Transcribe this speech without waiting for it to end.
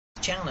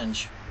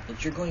challenge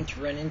that you're going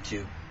to run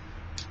into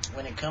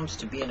when it comes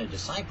to being a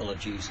disciple of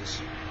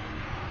Jesus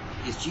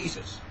is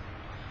Jesus.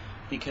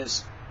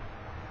 Because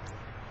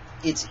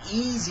it's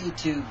easy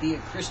to be a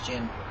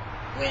Christian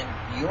when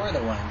you're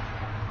the one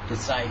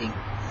deciding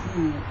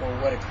who or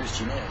what a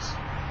Christian is.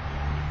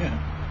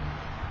 Yeah.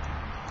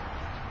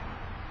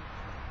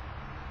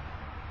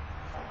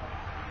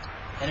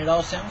 And it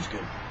all sounds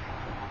good.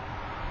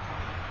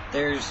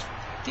 There's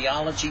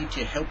theology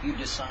to help you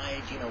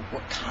decide,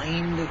 what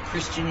kind of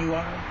Christian you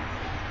are.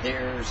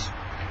 There's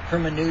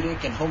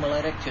hermeneutic and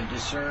homiletic to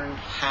discern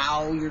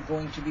how you're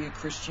going to be a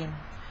Christian.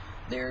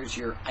 There's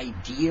your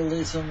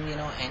idealism,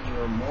 and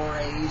your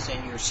mores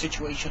and your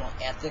situational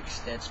ethics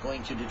that's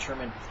going to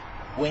determine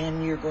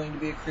when you're going to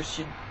be a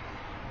Christian.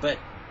 But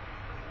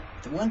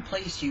the one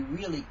place you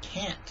really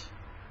can't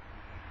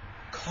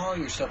call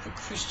yourself a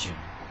Christian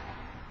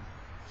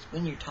is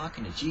when you're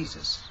talking to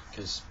Jesus,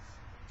 because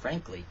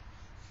frankly,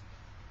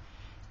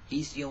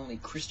 he's the only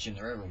Christian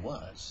there ever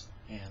was,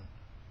 and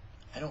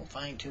I don't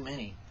find too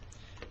many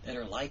that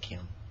are like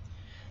him.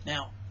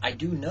 Now, I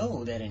do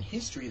know that in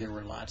history there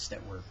were lots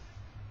that were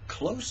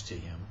close to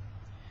him,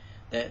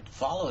 that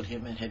followed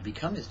him and had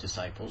become his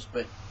disciples,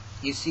 but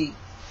you see,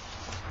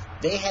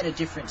 they had a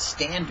different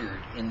standard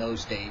in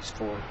those days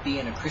for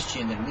being a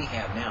Christian than we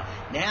have now.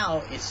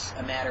 Now it's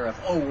a matter of,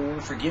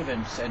 we're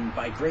forgiven, and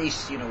by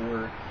grace,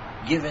 we're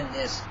given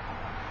this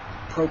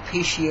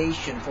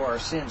propitiation for our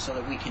sins so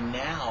that we can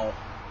now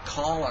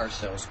call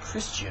ourselves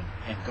Christian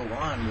and go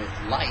on with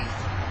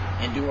life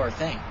and do our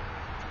thing.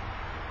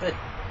 But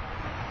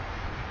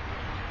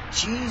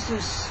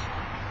Jesus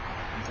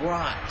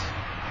brought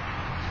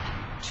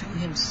to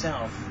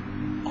himself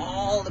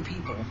all the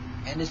people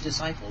and his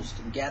disciples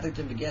and gathered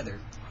them together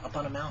up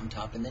on a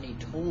mountaintop, and then he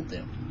told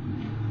them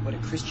what a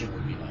Christian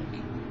would be like.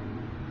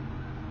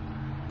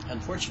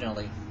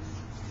 Unfortunately,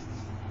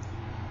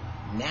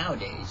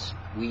 nowadays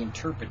we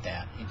interpret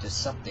that into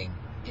something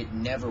it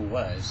never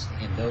was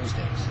in those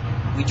days.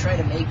 We try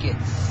to make it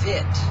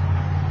fit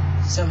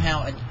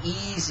somehow an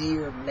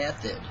easier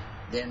method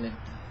than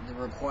the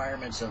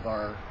requirements of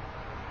our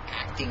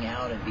acting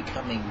out and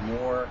becoming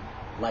more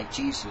like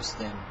Jesus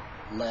than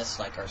less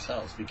like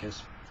ourselves,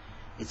 because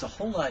it's a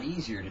whole lot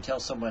easier to tell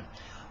someone,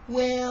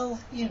 well,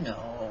 he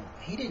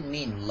didn't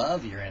mean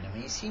love your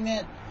enemies, he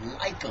meant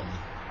like them.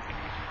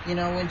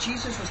 When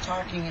Jesus was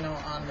talking,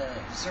 on the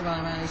Sermon on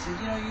the Mount, he said,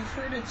 you've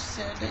heard it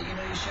said that,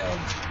 you shall,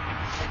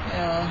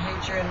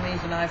 hate your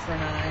enemies, an eye for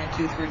an eye, and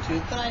tooth for a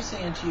tooth. But I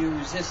say unto you,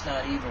 resist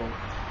not evil.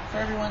 For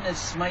everyone that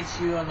smites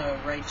you on the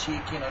right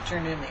cheek,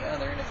 turn to him the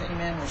other. And if any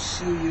man will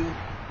sue you,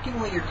 give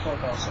away your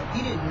cloak also.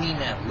 He didn't mean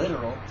that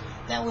literal.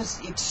 That was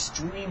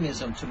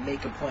extremism to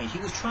make a point. He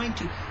was trying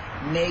to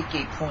make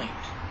a point.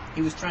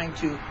 He was trying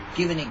to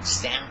give an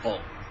example,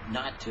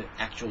 not to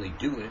actually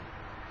do it.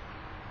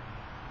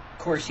 Of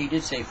course, he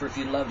did say, for if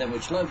you love them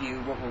which love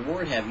you, what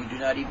reward have you? Do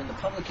not even the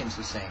publicans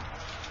the same?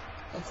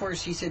 Of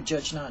course, he said,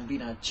 judge not and be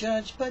not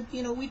judged. But,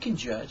 we can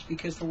judge,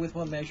 because for with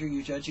what measure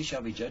you judge, you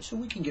shall be judged. So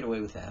we can get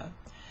away with that.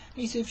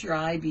 And he said, if your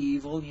eye be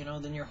evil,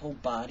 then your whole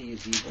body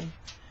is evil.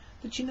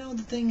 But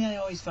the thing I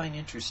always find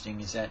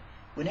interesting is that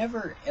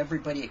whenever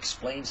everybody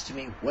explains to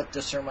me what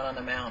the Sermon on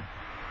the Mount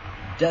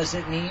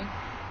doesn't mean,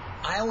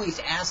 I always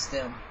ask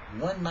them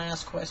one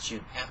last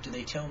question after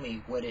they tell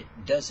me what it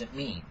doesn't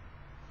mean.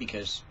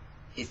 Because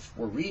if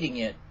we're reading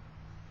it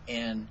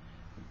and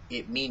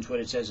it means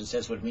what it says and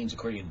says what it means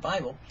according to the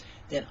Bible,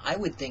 then I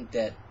would think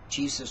that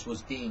Jesus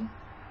was being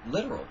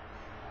literal.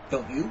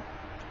 Don't you?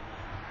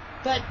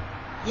 But,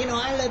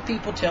 I let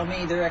people tell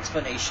me their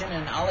explanation,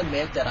 and I'll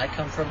admit that I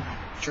come from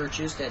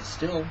churches that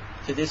still,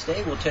 to this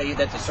day, will tell you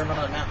that the Sermon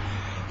on the Mount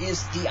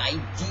is the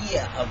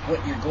idea of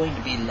what you're going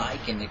to be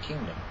like in the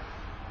kingdom.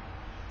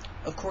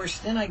 Of course,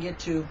 then I get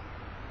to,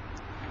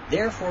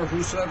 therefore,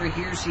 whosoever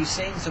hears these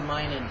sayings of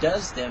mine and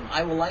does them,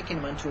 I will liken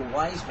him unto a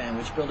wise man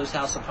which built his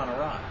house upon a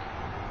rock.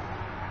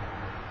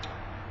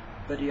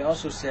 But he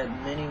also said,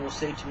 many will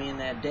say to me in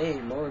that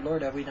day, Lord,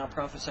 Lord, have we not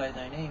prophesied in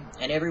thy name?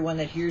 And everyone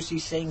that hears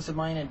these sayings of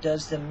mine and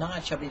does them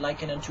not shall be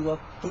likened unto a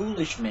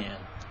foolish man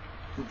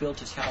who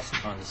built his house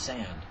upon the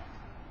sand.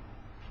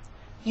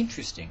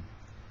 Interesting.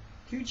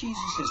 Here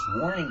Jesus is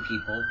warning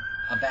people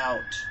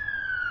about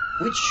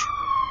which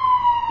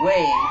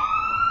way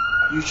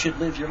you should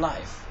live your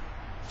life.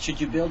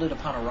 Should you build it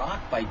upon a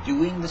rock by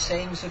doing the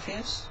sayings of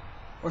his?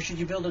 Or should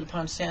you build it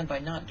upon sand by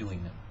not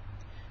doing them?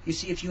 You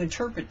see, if you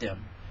interpret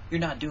them, you're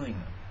not doing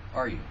them,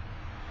 are you?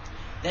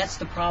 That's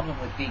the problem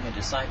with being a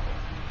disciple.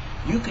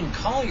 You can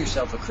call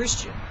yourself a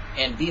Christian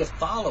and be a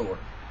follower.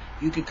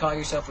 You could call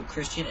yourself a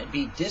Christian and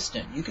be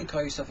distant. You could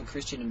call yourself a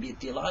Christian and be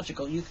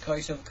theological. You could call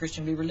yourself a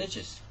Christian and be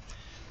religious.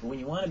 But when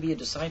you want to be a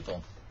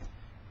disciple,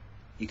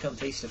 you come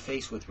face to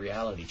face with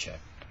reality check.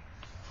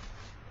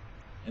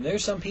 And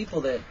there's some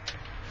people that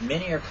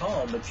many are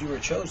called, but few are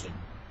chosen.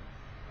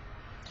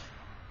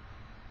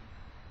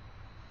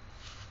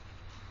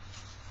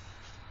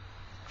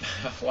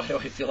 Why do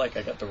I feel like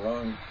I got the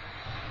wrong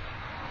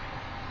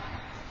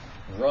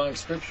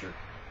scripture?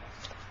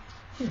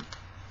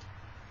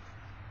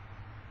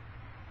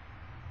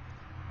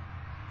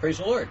 Praise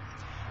the Lord.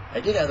 I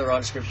did have the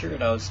wrong scripture,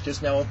 and I was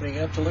just now opening it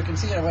up to look and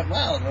see, and I went,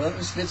 wow, well,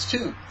 this fits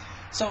too.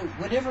 So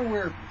whenever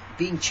we're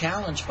being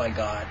challenged by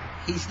God,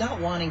 He's not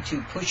wanting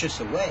to push us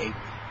away,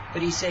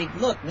 but He's saying,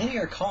 look, many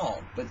are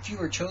called, but few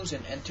are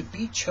chosen, and to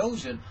be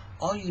chosen,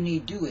 all you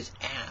need to do is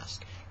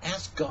ask.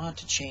 Ask God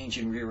to change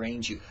and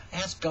rearrange you.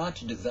 Ask God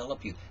to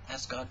develop you.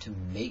 Ask God to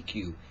make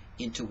you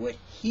into what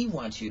He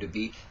wants you to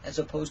be, as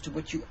opposed to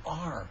what you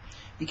are.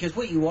 Because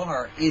what you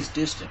are is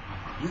distant.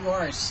 You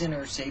are a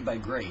sinner saved by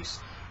grace,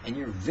 and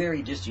you're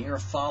very distant. You're a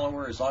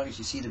follower as long as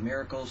you see the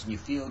miracles and you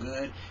feel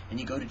good, and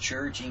you go to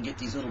church and you get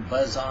these little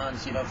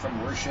buzz-ons,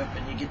 from worship,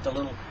 and you get the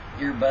little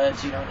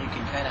earbuds, and you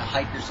can kind of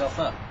hype yourself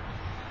up.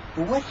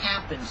 But what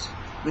happens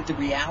with the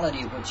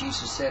reality of what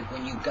Jesus said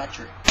when you've got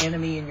your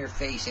enemy in your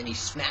face and he's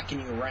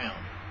smacking you around?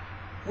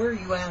 Where are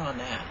you at on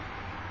that?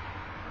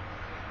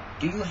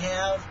 Do you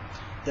have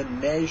the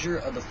measure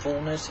of the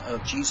fullness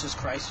of Jesus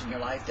Christ in your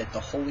life, that the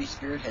Holy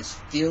Spirit has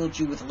filled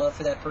you with love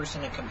for that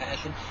person and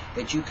compassion,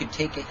 that you could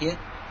take a hit,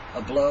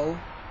 a blow,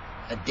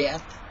 a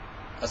death,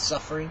 a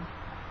suffering?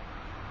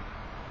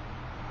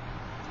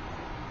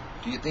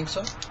 Do you think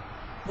so?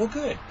 Well,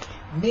 good.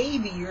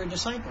 Maybe you're a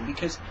disciple,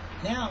 because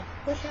now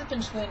what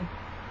happens when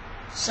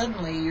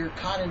suddenly you're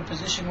caught in a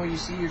position where you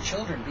see your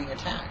children being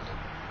attacked?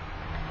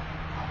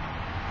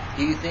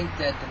 Do you think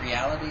that the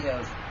reality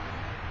of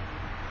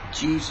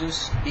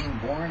Jesus being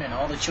born and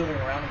all the children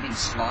around him being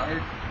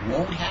slaughtered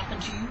won't happen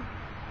to you?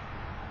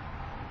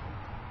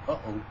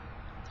 Uh-oh.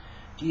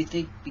 Do you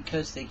think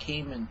because they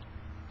came and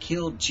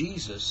killed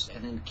Jesus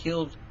and then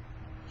killed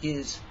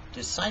his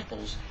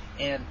disciples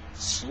and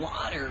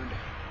slaughtered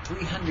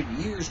 300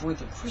 years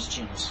worth of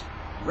Christians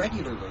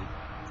regularly,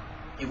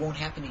 it won't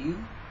happen to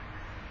you?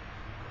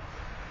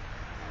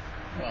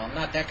 Well, I'm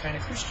not that kind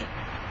of Christian.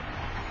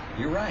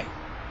 You're right.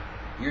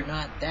 You're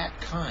not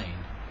that kind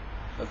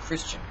of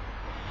Christian.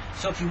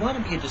 So if you want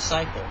to be a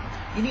disciple,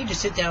 you need to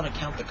sit down and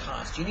count the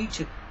cost. You need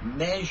to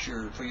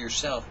measure for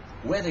yourself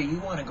whether you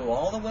want to go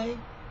all the way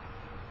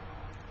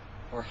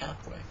or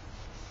halfway.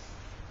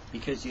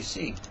 Because you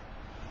see,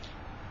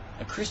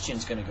 a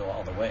Christian's going to go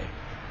all the way.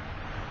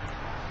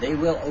 They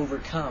will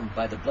overcome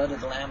by the blood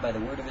of the Lamb, by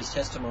the word of his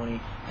testimony,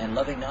 and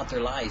loving not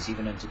their lives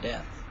even unto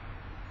death.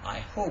 I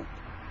hope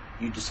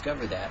you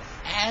discover that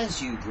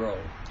as you grow.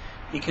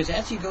 Because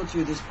as you go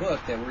through this book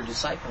that we're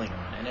discipling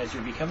on, and as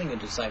you're becoming a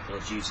disciple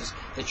of Jesus,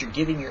 that you're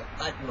giving your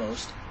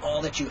utmost,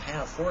 all that you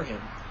have for him,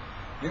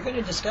 you're going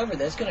to discover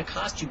that it's going to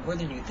cost you more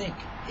than you think.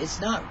 It's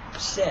not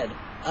said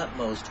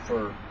utmost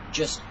for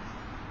just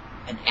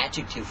an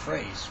adjective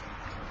phrase.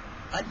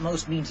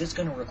 Utmost means it's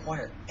going to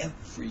require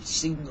every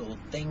single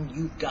thing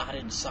you've got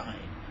inside.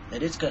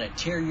 That it's going to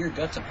tear your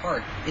guts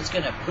apart. It's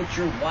going to put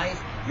your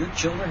wife, your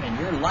children, and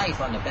your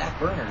life on the back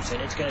burners.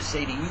 And it's going to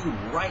say to you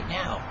right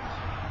now,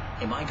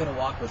 am I going to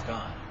walk with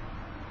God?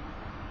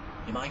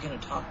 Am I going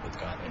to talk with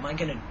God? Am I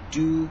going to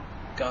do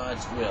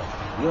God's will?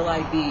 Will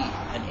I be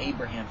an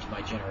Abraham to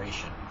my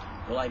generation?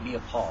 Will I be a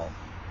Paul?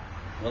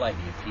 Will I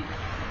be a Peter?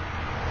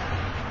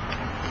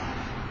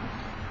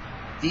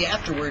 The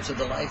afterwards of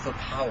the life of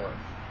power.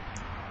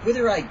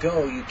 Whither I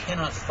go, you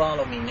cannot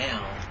follow me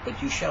now,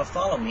 but you shall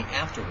follow me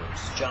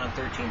afterwards. John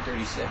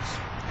 13:36.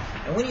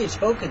 And when he had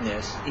spoken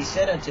this, he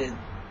said unto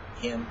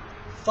him,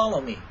 follow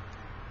me.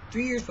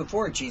 3 years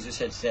before, Jesus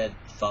had said,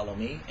 follow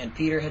me, and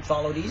Peter had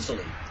followed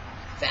easily.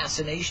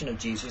 Fascination of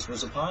Jesus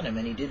was upon him,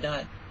 and he did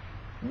not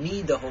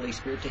need the Holy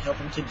Spirit to help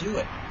him to do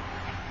it.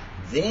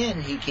 Then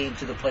he came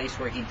to the place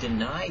where he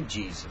denied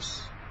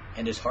Jesus,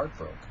 and his heart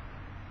broke.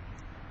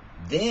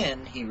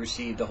 Then he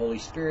received the Holy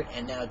Spirit,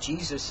 and now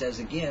Jesus says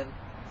again,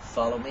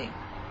 follow me.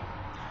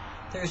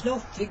 There is no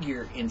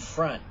figure in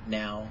front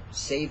now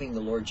saving the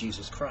Lord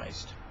Jesus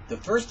Christ. The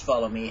first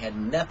follow me had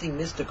nothing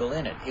mystical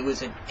in it. It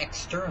was an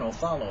external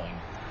following.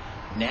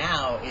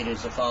 Now it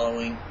is a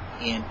following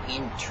in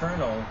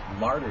internal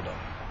martyrdom.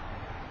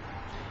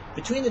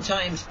 Between the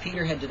times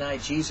Peter had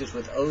denied Jesus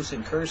with oaths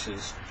and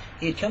curses,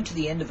 he had come to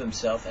the end of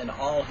himself and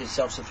all his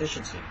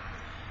self-sufficiency.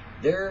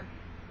 There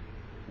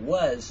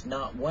was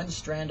not one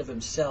strand of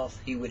himself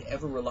he would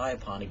ever rely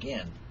upon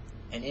again,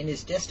 and in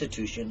his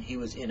destitution he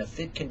was in a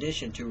fit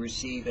condition to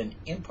receive an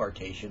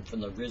impartation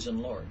from the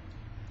risen Lord.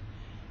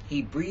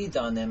 He breathed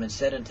on them and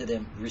said unto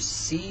them,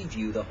 receive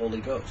you the Holy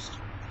Ghost.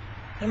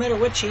 No matter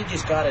what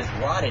changes God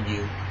has wrought in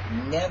you,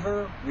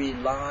 never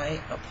rely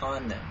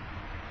upon them.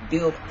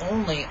 Build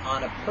only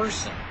on a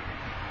person,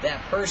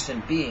 that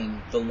person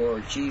being the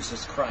Lord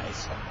Jesus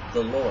Christ,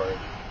 the Lord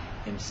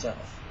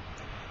himself,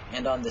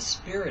 and on the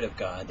Spirit of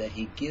God that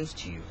he gives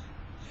to you,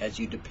 as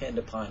you depend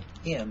upon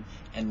him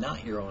and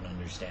not your own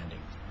understanding.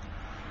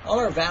 All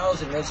our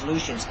vows and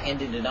resolutions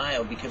end in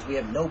denial because we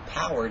have no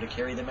power to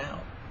carry them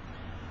out.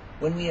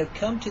 When we have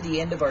come to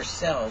the end of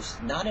ourselves,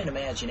 not in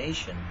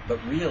imagination,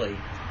 but really,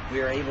 we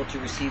are able to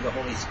receive the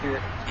Holy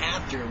Spirit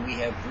after we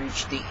have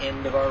reached the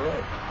end of our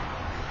rope.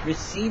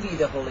 Receive ye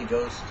the Holy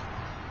Ghost.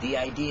 The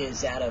idea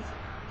is that of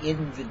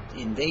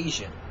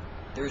invasion.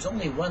 There is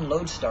only one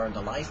lodestar in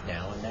the life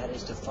now, and that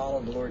is to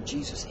follow the Lord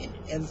Jesus in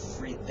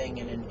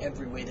everything and in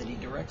every way that he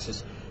directs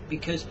us.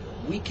 because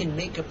we can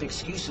make up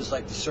excuses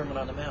like the Sermon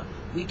on the Mount.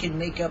 We can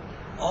make up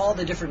all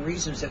the different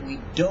reasons that we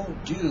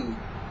don't do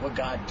what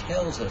God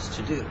tells us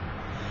to do.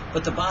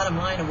 But the bottom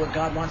line of what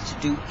God wants to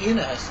do in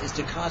us is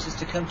to cause us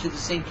to come to the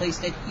same place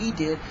that He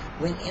did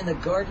when in the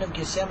Garden of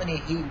Gethsemane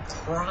He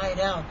cried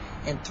out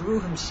and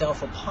threw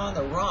Himself upon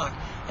the rock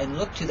and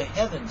looked to the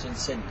heavens and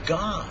said,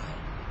 God,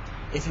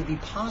 if it be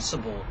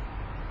possible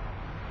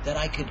that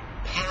I could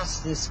pass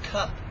this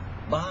cup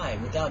by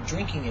without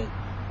drinking it,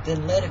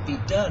 then let it be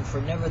done,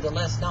 for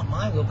nevertheless not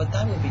my will, but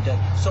thy will be done.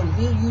 So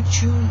will you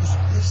choose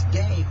this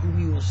day whom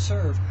you will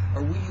serve,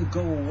 or will you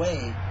go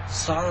away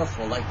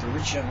sorrowful like the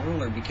rich young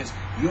ruler because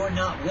you're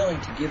not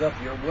willing to give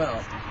up your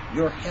wealth,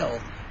 your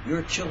health,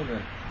 your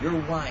children, your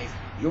wife,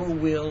 your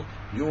will,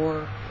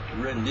 your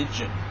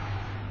religion?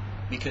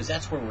 Because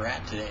that's where we're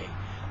at today.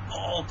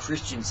 All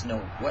Christians know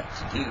what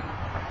to do.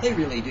 They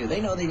really do.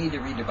 They know they need to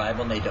read the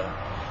Bible, and they don't.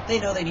 They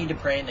know they need to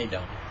pray, and they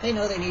don't. They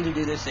know they need to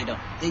do this, they don't.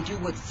 They do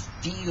what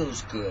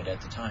feels good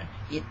at the time.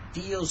 It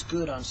feels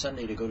good on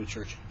Sunday to go to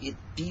church. It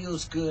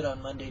feels good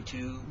on Monday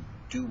to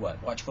do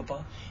what? Watch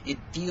football? It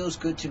feels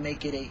good to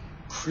make it a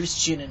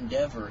Christian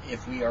endeavor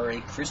if we are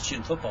a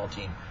Christian football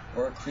team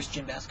or a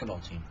Christian basketball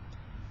team.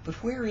 But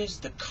where is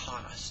the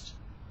cost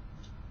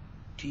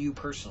to you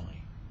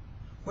personally?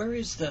 Where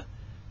is the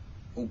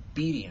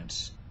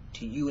obedience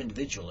to you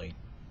individually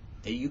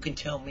that you can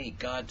tell me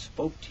God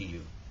spoke to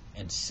you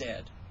and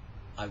said,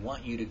 I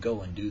want you to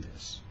go and do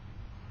this?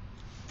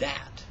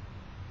 That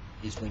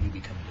is when you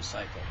become a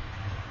disciple.